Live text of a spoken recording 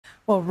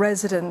Well,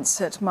 residents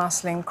at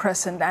Marsiling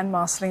Crescent and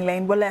Marsiling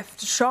Lane were left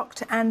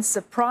shocked and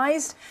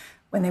surprised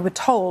when they were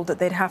told that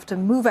they'd have to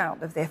move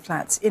out of their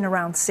flats in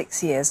around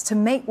 6 years to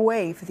make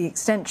way for the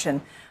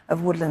extension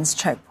of Woodlands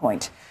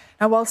Checkpoint.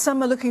 Now, while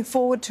some are looking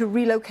forward to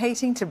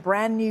relocating to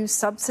brand new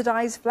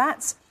subsidised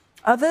flats,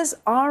 others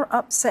are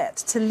upset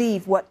to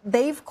leave what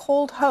they've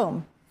called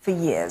home for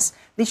years.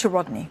 Lisha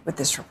Rodney with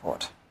this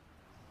report.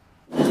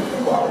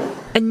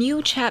 A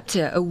new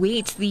chapter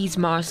awaits these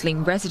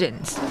Marsiling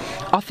residents.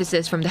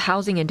 Officers from the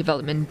Housing and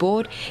Development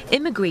Board,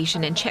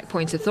 Immigration and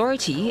Checkpoints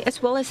Authority,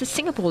 as well as the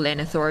Singapore Land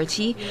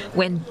Authority,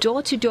 went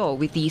door to door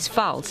with these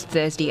files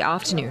Thursday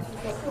afternoon.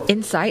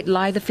 Inside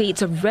lie the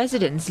fates of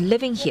residents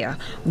living here,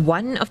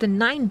 one of the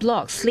 9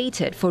 blocks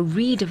slated for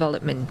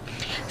redevelopment.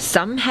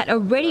 Some had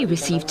already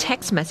received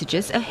text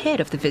messages ahead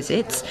of the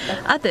visits.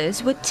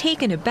 Others were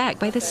taken aback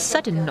by the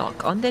sudden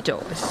knock on their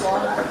doors.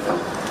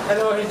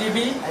 Hello,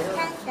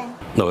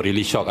 HDB. No,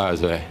 really shocked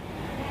us.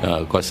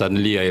 Because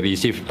suddenly I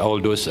received all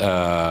those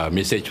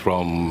messages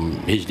from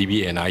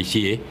HDB and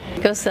ICA.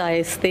 Because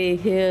I stay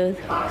here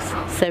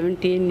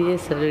 17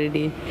 years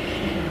already.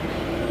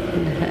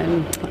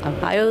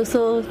 I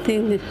also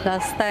think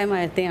last time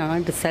I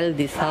want to sell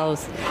this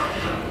house.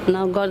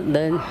 Now got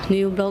the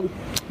new block,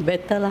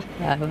 better lah.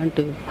 I want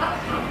to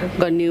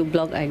got new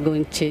block. I go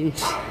and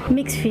change.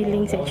 Mixed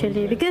feelings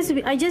actually, because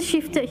I just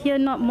shifted here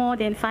not more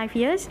than 5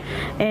 years,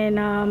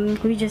 and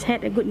we just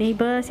had a good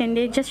neighbors, and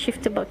they just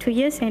shifted about 2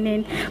 years, and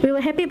then we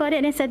were happy about it,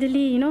 and then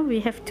suddenly we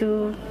have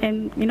to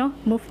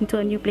move into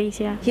a new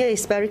place. Yeah, here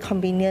is very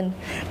convenient.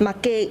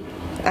 Market,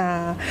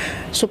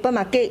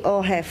 supermarket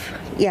all have.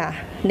 Yeah,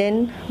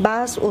 then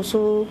bus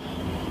also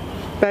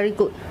very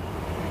good.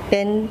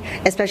 Then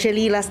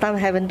especially last time I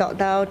haven't thought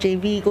down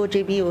JB, go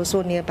JB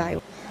also nearby.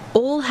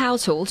 All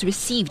households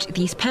received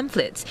these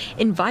pamphlets,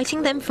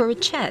 inviting them for a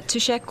chat to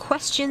share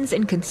questions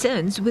and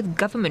concerns with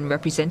government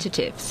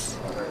representatives.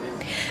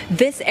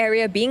 This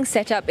area being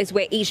set up is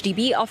where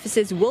HDB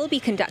officers will be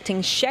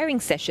conducting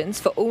sharing sessions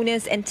for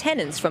owners and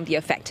tenants from the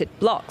affected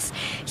blocks.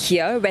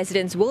 Here,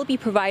 residents will be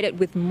provided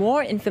with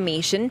more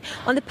information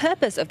on the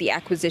purpose of the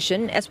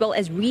acquisition as well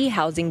as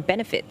rehousing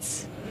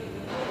benefits.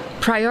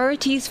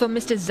 Priorities for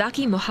Mr.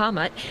 Zaki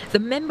Muhammad, the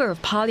Member of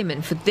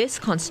Parliament for this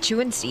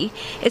constituency,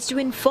 is to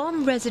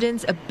inform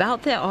residents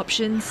about their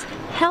options,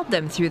 help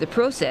them through the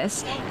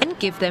process, and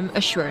give them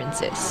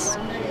assurances.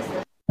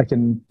 I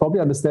can probably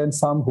understand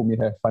some who may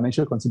have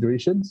financial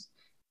considerations.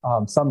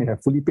 Some may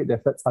have fully paid their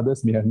flats,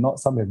 others may have not.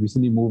 Some have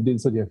recently moved in,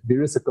 so they have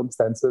various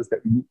circumstances that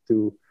we need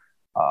to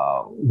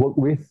work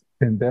with.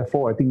 And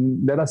therefore, I think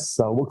let us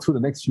work through the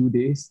next few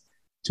days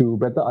to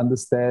better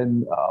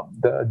understand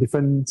the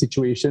different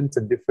situations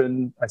and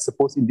different, I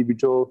suppose,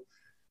 individual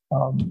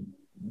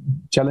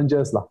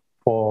challenges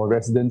for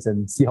residents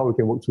and see how we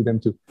can work through them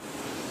too.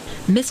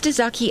 Mr.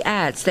 Zaki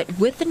adds that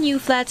with the new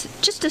flats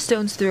just a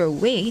stone's throw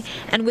away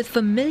and with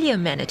familiar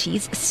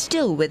amenities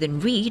still within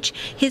reach,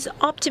 his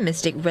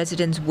optimistic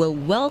residents will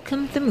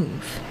welcome the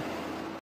move.